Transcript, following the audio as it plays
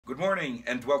Good morning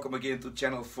and welcome again to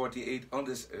channel 48 on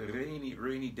this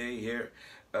rainy day here.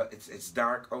 It's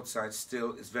dark outside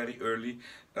still. It's very early.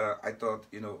 I thought,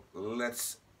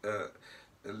 let's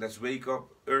wake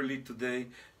up early today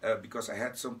because I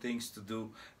had some things to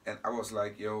do, and I was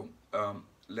like,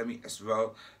 let me as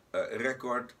well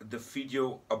record the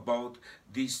video about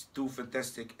these two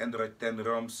fantastic Android 10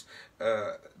 ROMs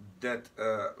that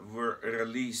were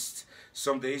released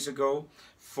some days ago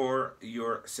for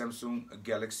your Samsung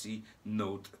Galaxy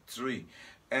Note 3.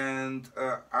 And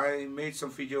I made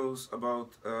some videos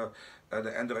about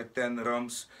the Android 10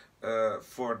 ROMs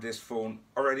for this phone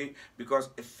already, because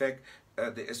in fact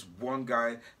there is one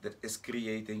guy that is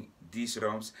creating these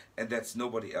ROMs, and that's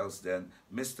nobody else than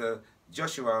Mr.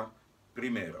 Joshua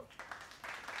Primero.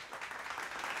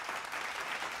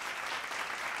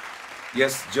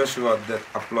 Yes, Joshua, that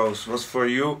applause was for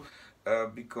you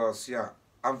because yeah,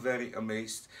 I'm very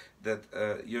amazed that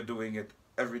you're doing it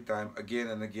every time, again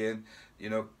and again,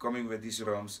 coming with these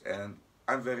ROMs, and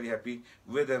I'm very happy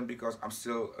with them because I'm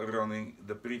still running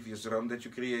the previous ROM that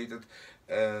you created,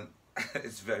 and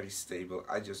it's very stable.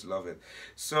 I just love it.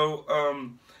 So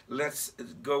let's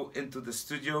go into the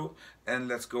studio and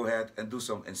let's go ahead and do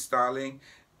some installing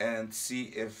and see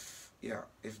if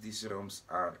these ROMs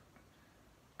are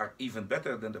even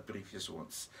better than the previous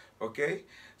ones. Okay,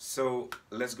 so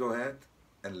let's go ahead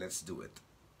and let's do it.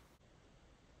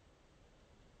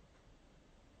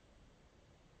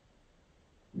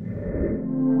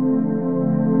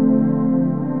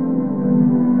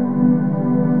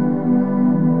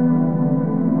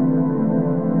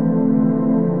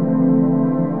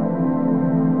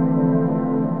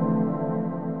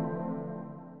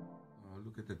 Oh,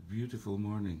 look at that beautiful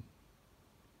morning.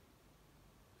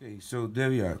 Okay, so there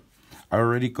we are. I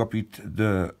already copied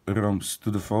the ROMs to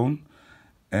the phone,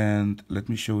 and let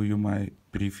me show you my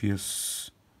previous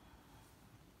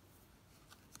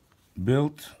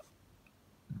build.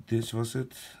 This was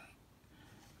it,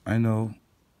 I know,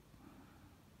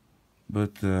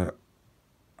 but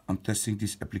I'm testing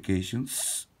these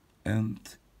applications, and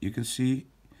you can see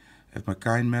I have my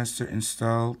KineMaster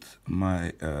installed,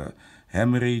 my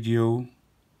ham radio,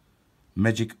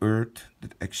 Magic Earth,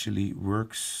 that actually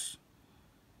works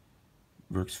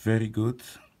very good.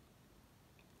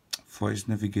 Voice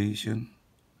navigation.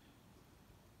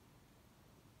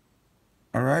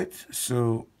 Alright,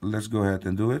 so let's go ahead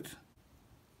and do it.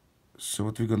 So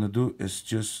what we're gonna do is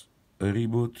just a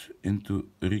reboot into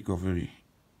recovery.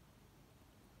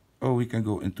 Oh, we can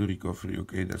go into recovery.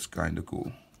 Okay, that's kind of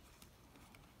cool.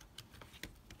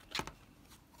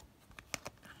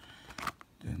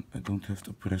 Then I don't have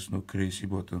to press no crazy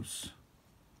buttons.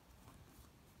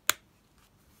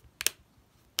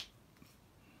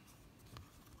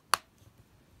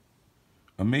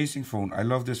 Amazing phone. I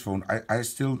love this phone. I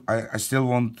still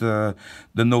want the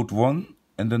Note 1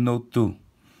 and the Note 2.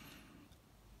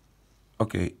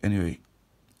 Okay, anyway,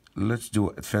 let's do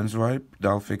advanced wipe,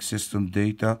 dial fix system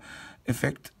data. In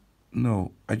fact,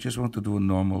 no, I just want to do a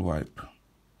normal wipe.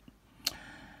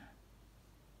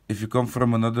 If you come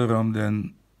from another ROM,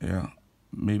 then yeah,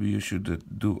 maybe you should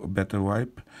do a better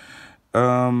wipe.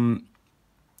 I'm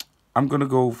gonna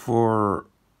go for,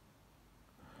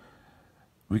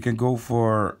 we can go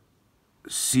for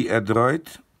C-Android.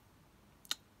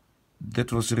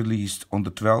 That was released on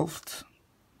the 12th.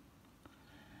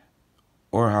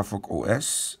 Or Havoc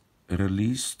OS,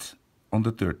 released on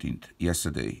the 13th,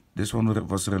 yesterday. This one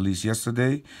was released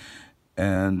yesterday,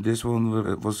 and this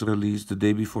one was released the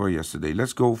day before yesterday.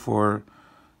 Let's go for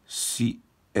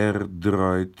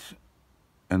C-Android.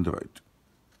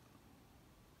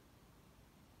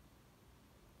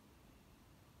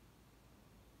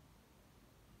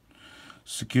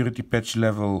 Security patch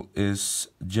level is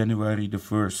January the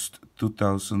 1st,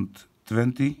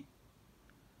 2020.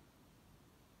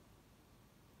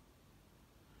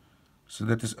 So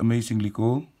that is amazingly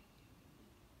cool.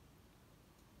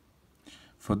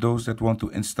 For those that want to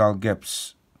install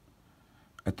GApps,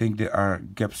 I think there are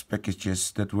GApps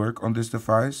packages that work on this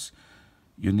device.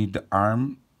 You need the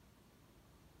ARM.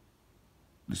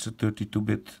 This is a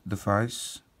 32-bit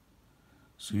device.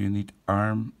 So you need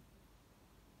ARM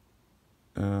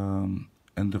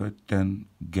Android 10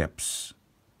 GApps.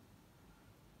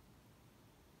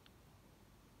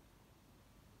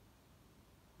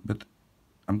 But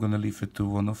I'm gonna leave it to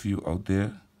one of you out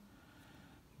there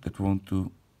that want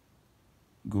to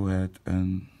go ahead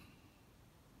and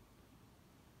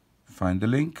find the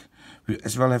link. We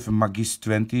as well have a Magis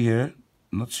 20 here.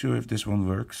 Not sure if this one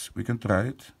works. We can try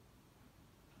it.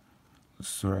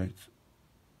 Let's try it.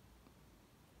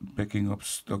 Backing up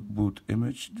stock boot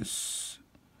image. This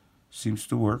seems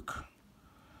to work.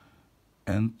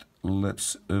 and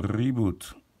let's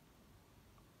reboot.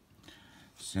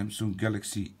 Samsung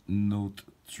Galaxy Note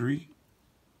 3.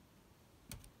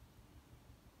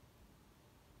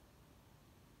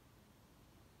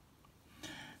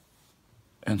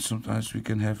 And sometimes we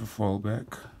can have a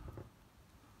fallback.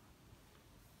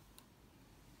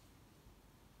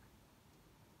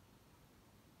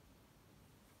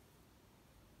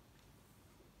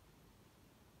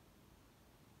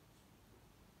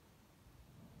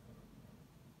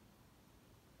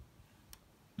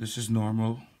 This is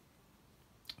normal.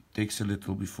 Takes a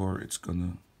little before it's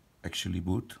gonna actually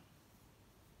boot.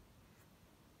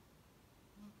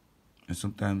 And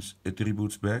sometimes it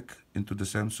reboots back into the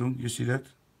Samsung. You see that?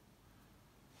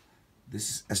 This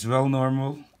is as well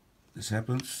normal. This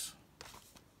happens.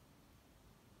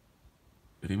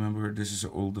 Remember, this is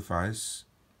an old device.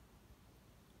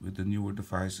 With the newer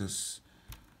devices,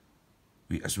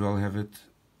 we as well have it.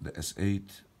 The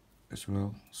S8 as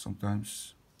well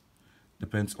sometimes.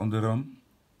 Depends on the ROM.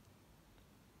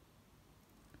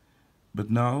 But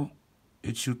now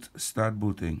it should start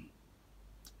booting.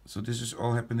 So this is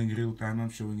all happening real time.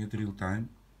 I'm showing it real time.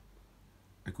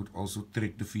 I could also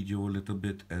trick the video a little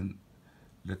bit and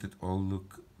let it all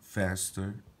look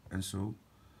faster and so,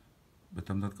 but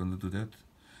I'm not going to do that.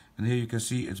 And here you can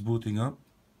see it's booting up.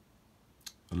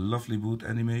 A lovely boot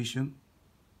animation.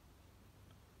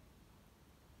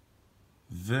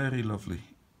 Very lovely.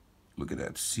 Look at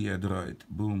that, see Android,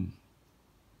 boom.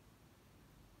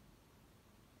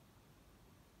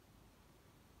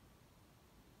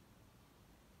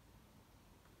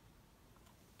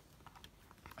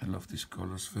 I love these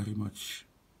colors very much.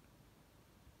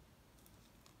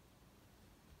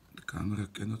 The camera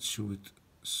cannot show it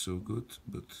so good,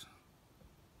 but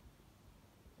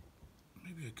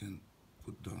maybe I can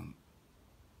put down.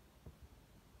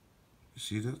 You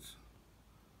see that?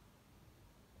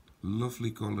 Lovely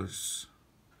colors.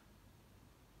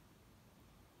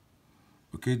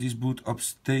 Okay, these boot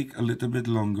ups take a little bit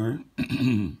longer.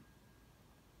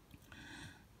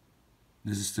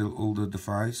 This is still older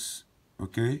device,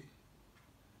 okay?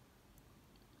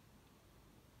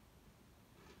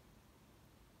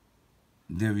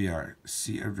 There we are,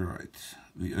 see Android,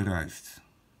 we arrived.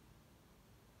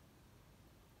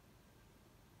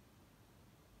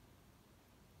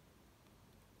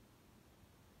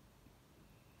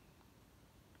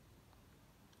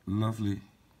 Lovely.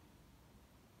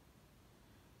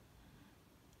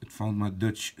 It found my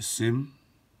Dutch SIM.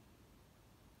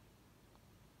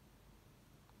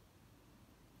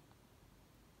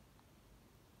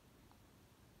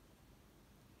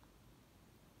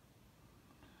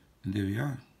 And there we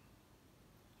are.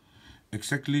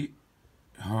 Exactly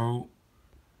how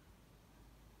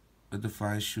a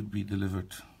device should be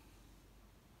delivered.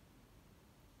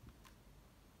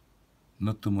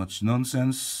 Not too much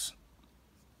nonsense.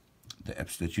 The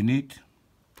apps that you need.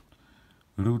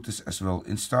 Root is as well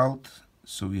installed,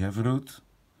 so we have root.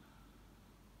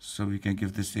 So we can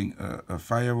give this thing a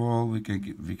firewall. We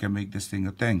can make this thing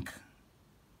a tank.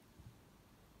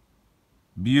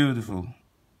 Beautiful,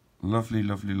 lovely,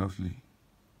 lovely, lovely.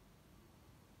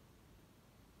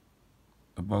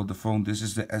 About the phone, this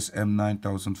is the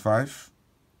SM9005.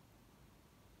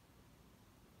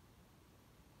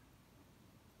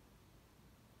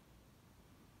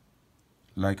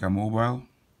 Leica Mobile,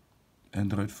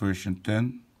 Android version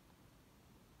 10.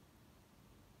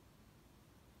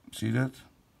 See that?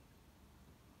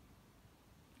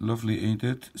 Lovely, ain't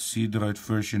it? C-Droid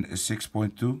version is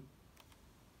 6.2.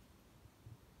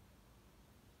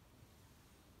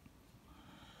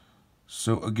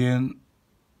 So again,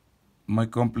 my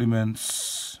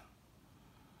compliments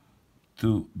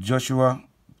to Joshua.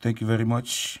 Thank you very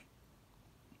much.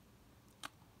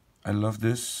 I love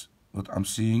this, what I'm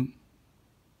seeing.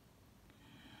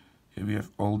 Here we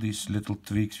have all these little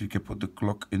tweaks. We can put the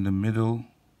clock in the middle.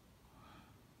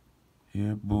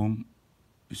 Here, boom.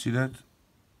 You see that?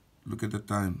 Look at the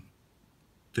time.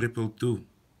 222.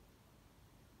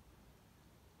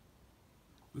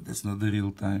 But that's not the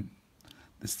real time.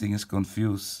 This thing is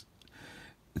confused.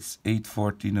 It's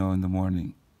 8:40 now in the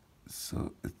morning.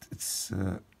 So it's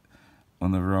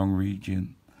on the wrong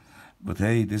region. But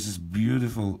hey, this is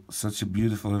beautiful. Such a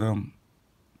beautiful ROM.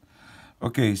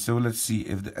 Okay, so let's see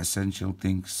if the essential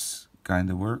things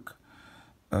kind of work.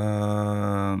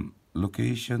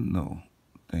 Location, no,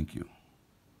 thank you.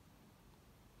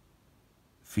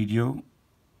 Video.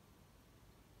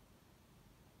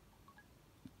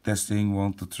 Testing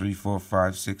 1, 2, 3, 4,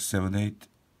 5, 6, 7, 8.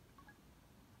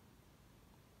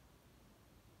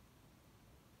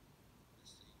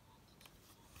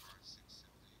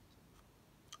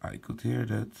 I could hear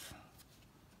that.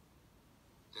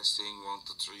 Testing 1,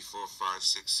 2, 3, 4, 5,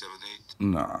 6, 7, 8.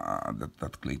 Nou,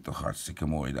 dat klinkt toch hartstikke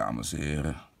mooi, dames en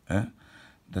heren.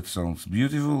 That sounds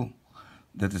beautiful.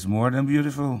 That is more than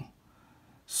beautiful.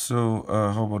 So,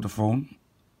 how about the phone?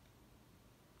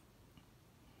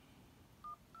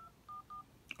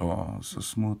 Oh, so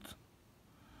smooth.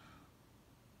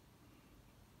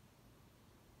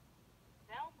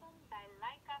 Welkom bij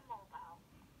Lite Mobile.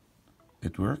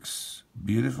 It works.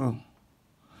 Beautiful.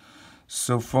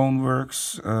 So phone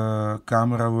works,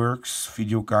 camera works,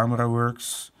 video camera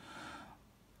works.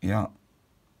 Yeah.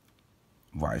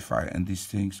 Wi-Fi and these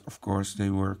things, of course, they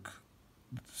work.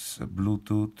 It's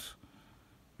Bluetooth.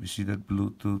 We see that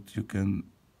Bluetooth. You can.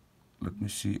 Let me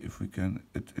see if we can.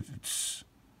 It's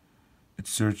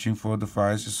searching for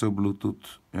devices. So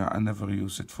Bluetooth. Yeah, I never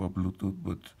use it for Bluetooth,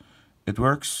 but it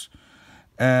works.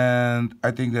 And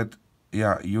I think that,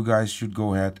 yeah, you guys should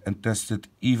go ahead and test it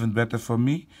even better for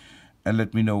me, and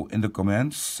let me know in the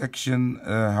comments section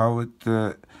how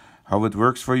it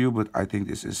works for you. But I think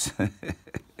this is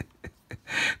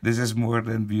this is more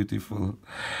than beautiful.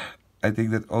 I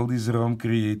think that all these ROM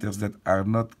creators that are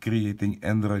not creating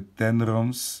Android 10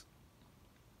 ROMs,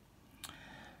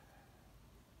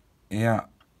 yeah,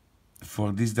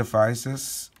 for these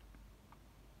devices,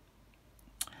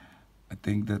 I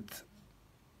think that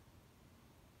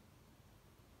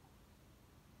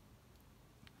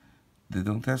they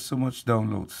don't have so much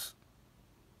downloads.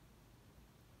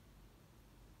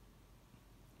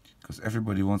 Because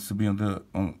everybody wants to be on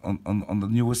the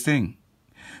newest thing.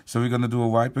 So we're gonna do a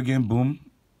wipe again, boom.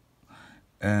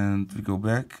 And we go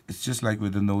back. It's just like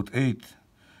with the Note 8.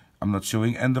 I'm not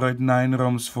showing Android 9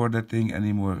 ROMs for that thing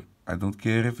anymore. I don't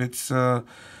care if it's how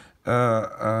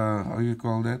you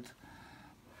call that?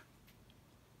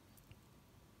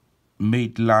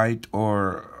 Made Lite,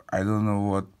 or I don't know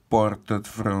what, ported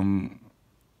from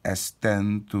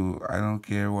S10 to I don't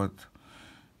care what.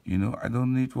 You know, I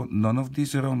don't need none of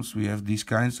these ROMs. We have these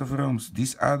kinds of ROMs.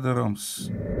 These are the ROMs.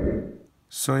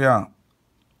 So yeah,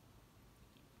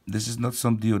 this is not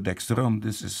some Deodex ROM.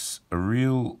 This is a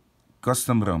real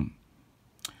custom ROM.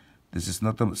 This is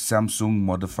not a Samsung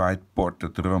modified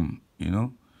ported ROM, you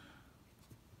know?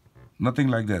 Nothing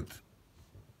like that.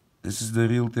 This is the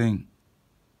real thing.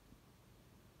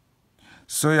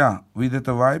 So yeah, we did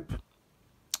a wipe.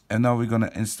 And now we're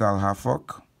gonna install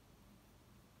Havok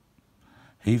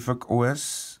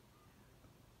OS.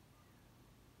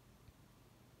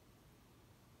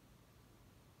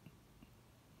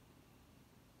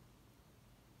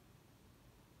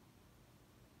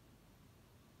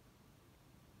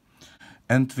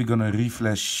 And we're gonna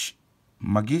refresh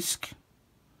Magisk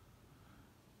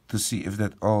to see if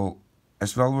that all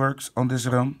as well works on this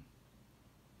ROM.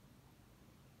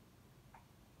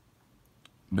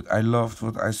 But I loved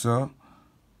what I saw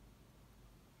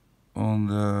on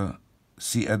the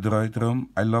C Android ROM.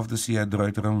 I love the C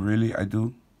Android ROM, really, I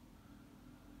do.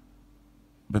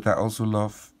 But I also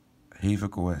love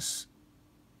Havok OS.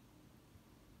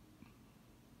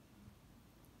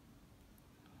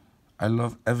 I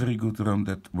love every good ROM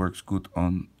that works good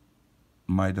on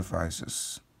my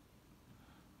devices.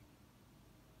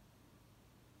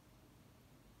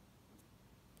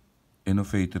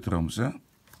 Innovated ROMs, eh?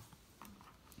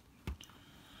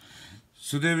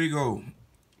 So there we go.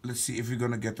 Let's see if we're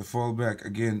gonna get the fallback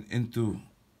again into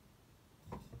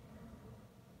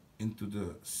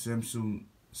the Samsung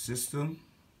system.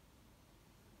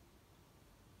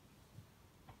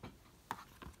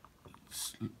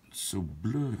 It's so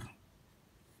blur.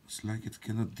 It's like it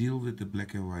cannot deal with the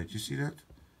black and white. You see that?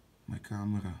 My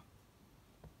camera.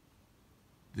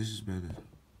 This is better.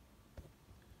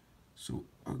 So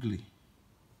ugly.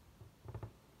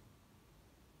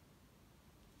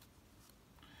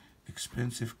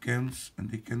 Expensive cams, and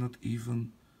they cannot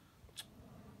even.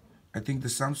 I think the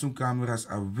Samsung cameras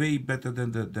are way better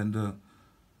than the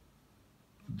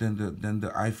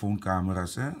iPhone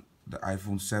cameras, eh? The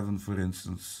iPhone 7, for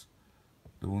instance,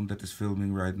 the one that is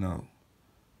filming right now.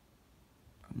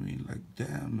 I mean, like,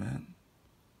 damn, man.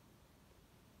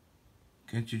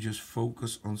 Can't you just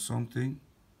focus on something?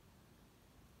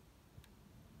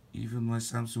 Even my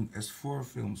Samsung S4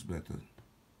 films better.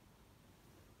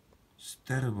 It's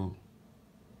terrible.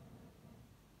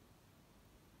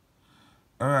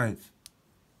 Alright,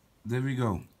 there we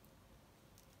go.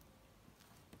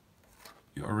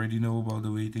 You already know about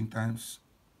the waiting times.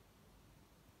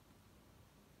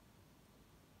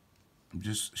 I'm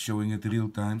just showing it real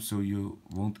time so you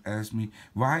won't ask me,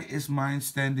 why is mine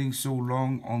standing so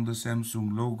long on the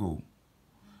Samsung logo?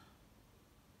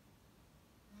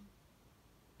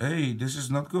 Hey, this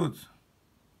is not good.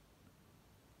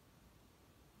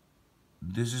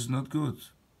 This is not good.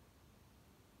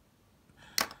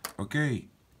 Okay,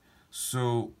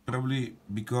 so probably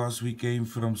because we came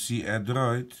from C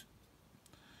Android,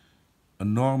 a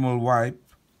normal wipe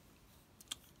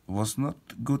was not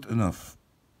good enough.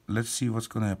 Let's see what's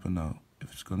gonna happen now.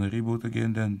 If it's gonna reboot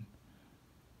again, then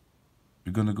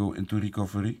we're gonna go into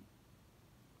recovery.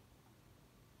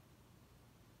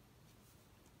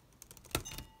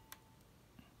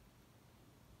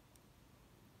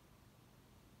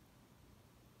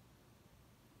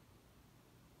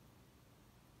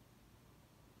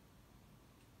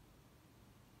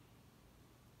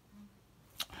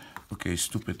 Okay,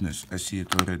 stupidness, I see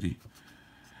it already.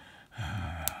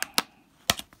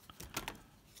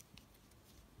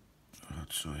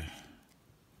 Sorry.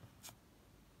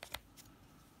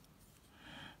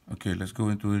 Okay, let's go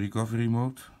into a recovery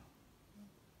mode.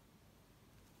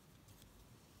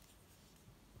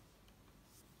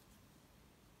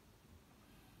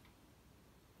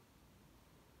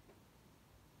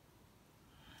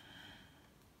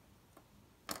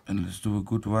 And let's do a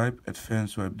good wipe,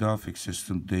 advanced wipe Dalvik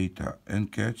system data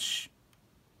and catch.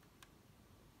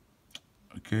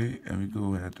 Okay, and we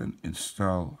go ahead and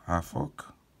install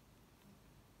Havok.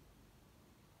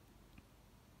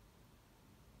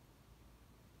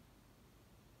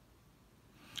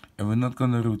 And we're not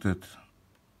gonna root it.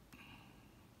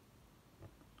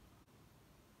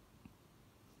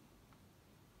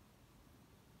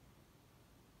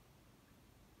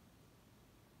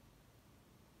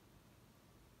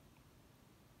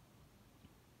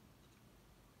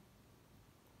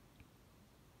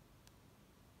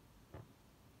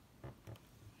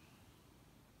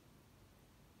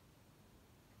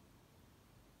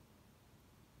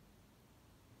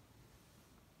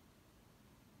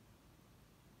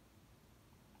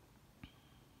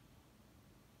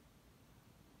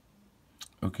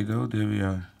 Okay, though, there we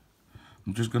are.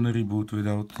 I'm just gonna reboot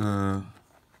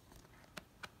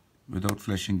without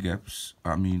flashing gaps.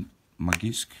 I mean,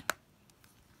 Magisk.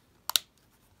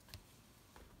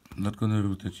 I'm not gonna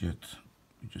root it yet.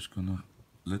 We're just gonna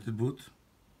let it boot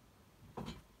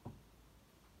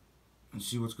and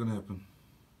see what's gonna happen.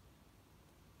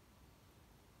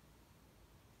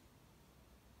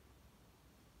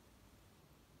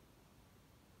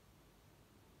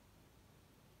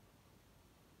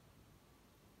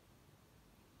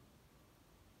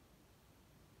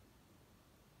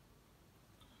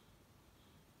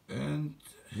 And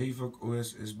Havok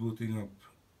OS is booting up.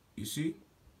 You see?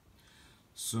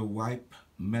 So wipe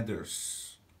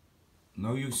matters.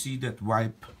 Now you see that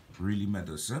wipe really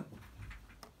matters, huh?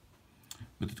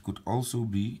 But it could also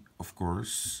be, of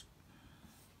course,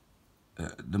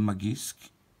 the Magisk.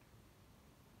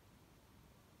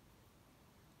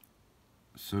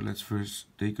 So let's first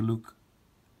take a look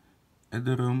at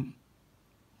the ROM.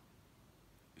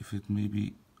 If it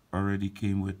maybe already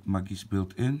came with Magisk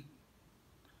built in.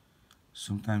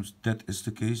 Sometimes that is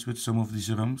the case with some of these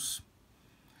ROMs,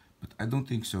 but I don't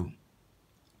think so.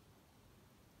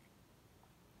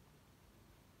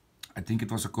 I think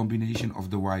it was a combination of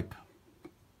the wipe.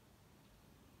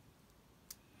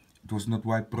 It was not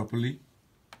wiped properly,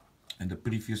 and the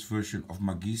previous version of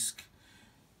Magisk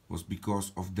was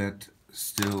because of that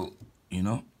still, you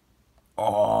know.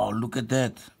 Oh, look at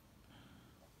that.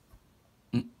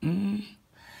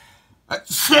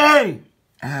 Say!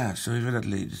 Sorry for that,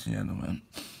 ladies and gentlemen.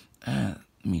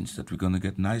 Means that we're gonna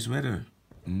get nice weather.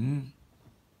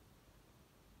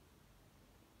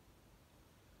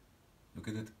 Look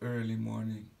at that early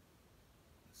morning.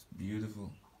 It's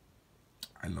beautiful.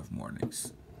 I love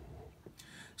mornings.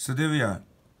 So there we are.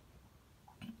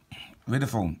 With the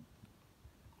phone.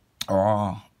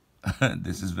 Oh,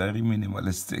 this is very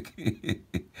minimalistic. We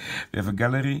have a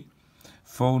gallery,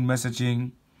 phone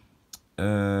messaging,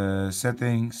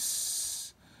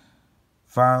 settings,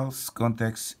 files,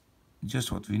 contacts,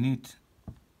 just what we need.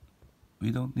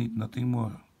 We don't need nothing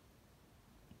more.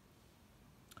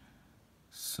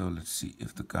 So let's see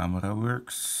if the camera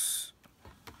works.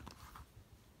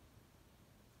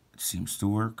 It seems to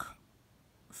work.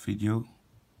 Video.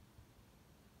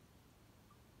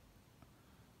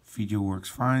 Video works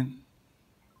fine.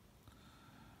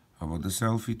 How about the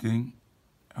selfie thing?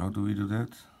 How do we do that?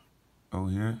 Oh,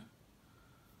 here.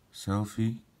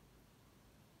 Selfie.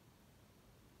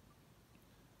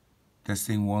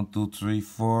 Testing 1, 2, 3,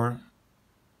 4.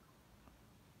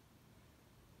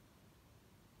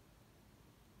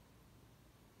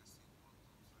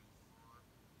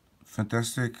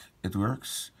 Fantastic. It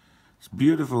works. It's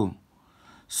beautiful.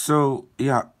 So,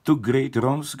 yeah, two great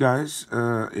ROMs, guys.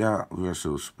 Yeah, we are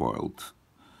so spoiled.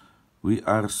 We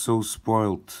are so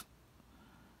spoiled.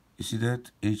 You see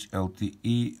that?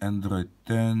 HLTE, Android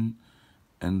 10,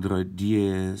 Android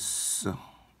 10.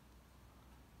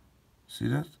 See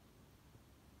that?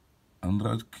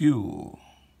 Android Q.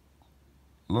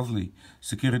 Lovely.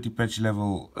 Security patch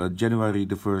level January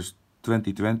the 1st,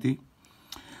 2020.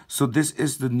 So this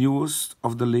is the newest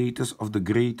of the latest of the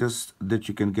greatest that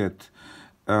you can get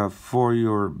for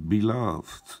your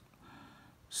beloved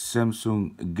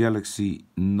Samsung Galaxy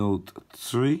Note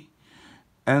 3.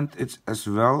 And it's as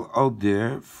well out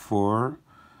there for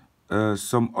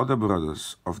some other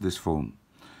brothers of this phone.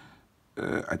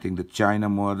 I think the China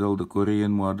model, the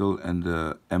Korean model, and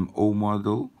the MO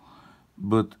model.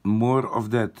 But more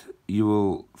of that you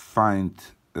will find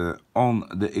on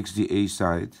the XDA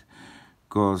side,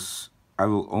 because I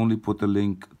will only put a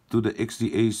link to the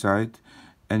XDA side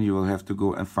and you will have to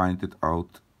go and find it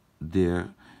out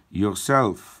there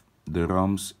yourself. The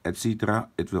ROMs, etc.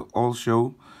 It will all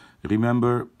show.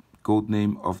 Remember, code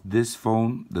name of this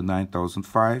phone, the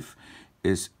 9005,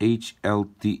 is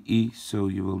HLTE, so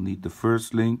you will need the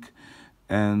first link.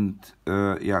 And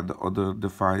yeah, the other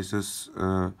devices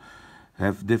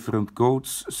have different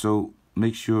codes, so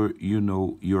make sure you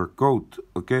know your code,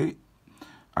 okay?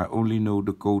 I only know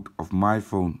the code of my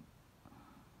phone.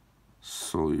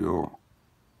 So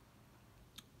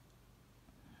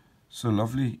so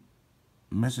lovely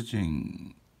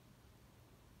messaging.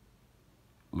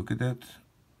 Look at that.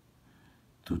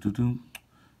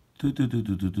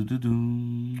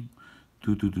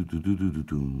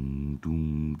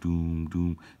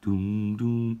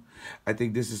 I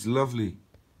think this is lovely.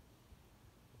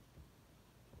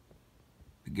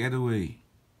 Getaway.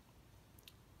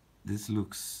 This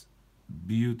looks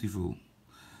beautiful.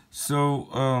 So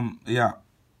yeah,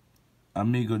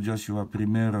 amigo Joshua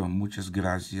Primero, muchas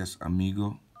gracias,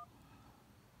 amigo.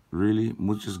 Really,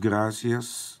 muchas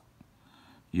gracias.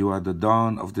 You are the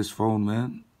dawn of this phone,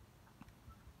 man.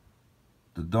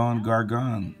 The Dawn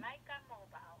Gargan.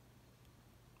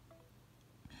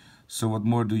 So what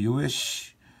more do you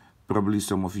wish? Probably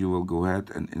some of you will go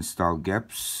ahead and install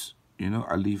gaps. You know,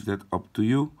 I leave that up to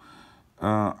you.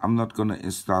 I'm not gonna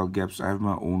install gaps. I have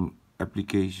my own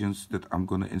applications that I'm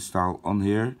gonna install on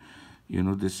here. You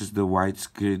know, this is the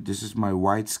widescreen. This is my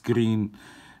widescreen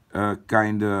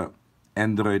kinda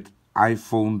Android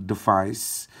iPhone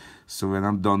device. So when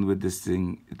I'm done with this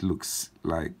thing, it looks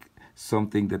like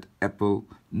something that Apple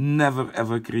never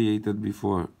ever created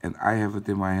before, and I have it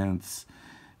in my hands.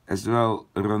 As well,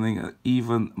 running an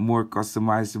even more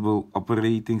customizable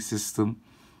operating system.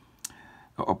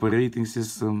 An operating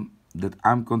system that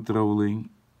I'm controlling.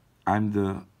 I'm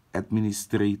the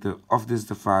administrator of this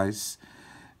device,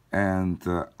 and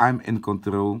I'm in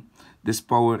control. This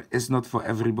power is not for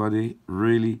everybody,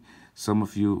 really. Some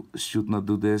of you should not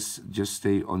do this. Just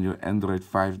stay on your Android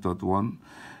 5.1.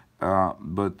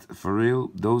 But for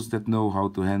real, those that know how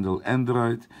to handle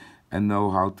Android and know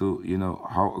how to, you know,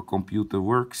 how a computer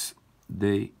works,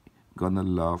 they gonna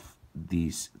love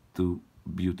these two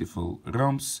beautiful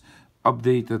ROMs,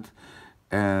 updated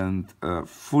and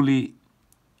fully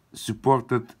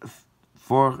supported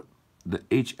for the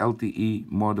HLTE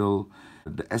model,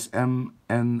 the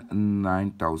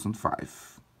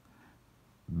SMN9005.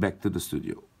 Back to the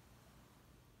studio.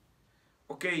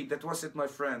 Okay, that was it, my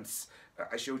friends.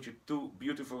 I showed you two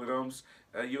beautiful ROMs.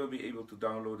 You will be able to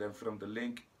download them from the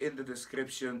link in the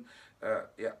description.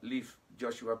 Yeah, leave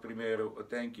Joshua Primero a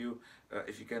thank you.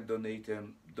 If you can donate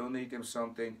him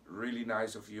something. Really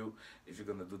nice of you if you're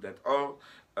gonna do that. Or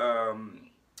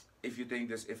if you think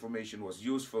this information was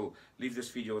useful, leave this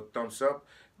video a thumbs up.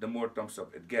 The more thumbs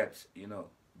up it gets, you know,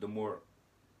 the more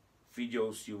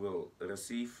videos you will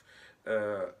receive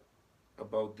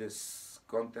about this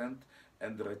content,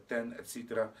 Android 10,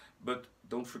 etc. But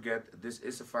don't forget, this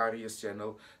is a various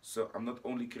channel, so I'm not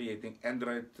only creating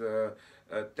Android 10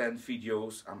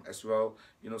 videos, I'm as well,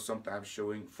 you know, sometimes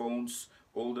showing phones,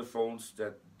 older phones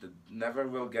that never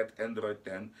will get Android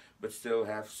 10, but still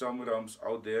have some ROMs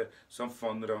out there, some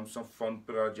fun ROMs, some fun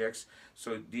projects.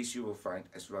 So these you will find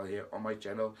as well here on my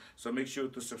channel. So make sure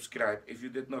to subscribe if you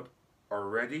did not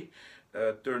already.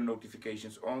 Turn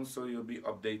notifications on so you'll be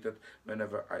updated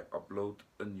whenever I upload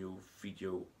a new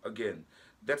video again.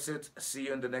 That's it. See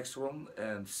you in the next one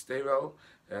and stay well.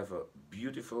 Have a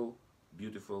beautiful,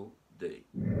 beautiful day.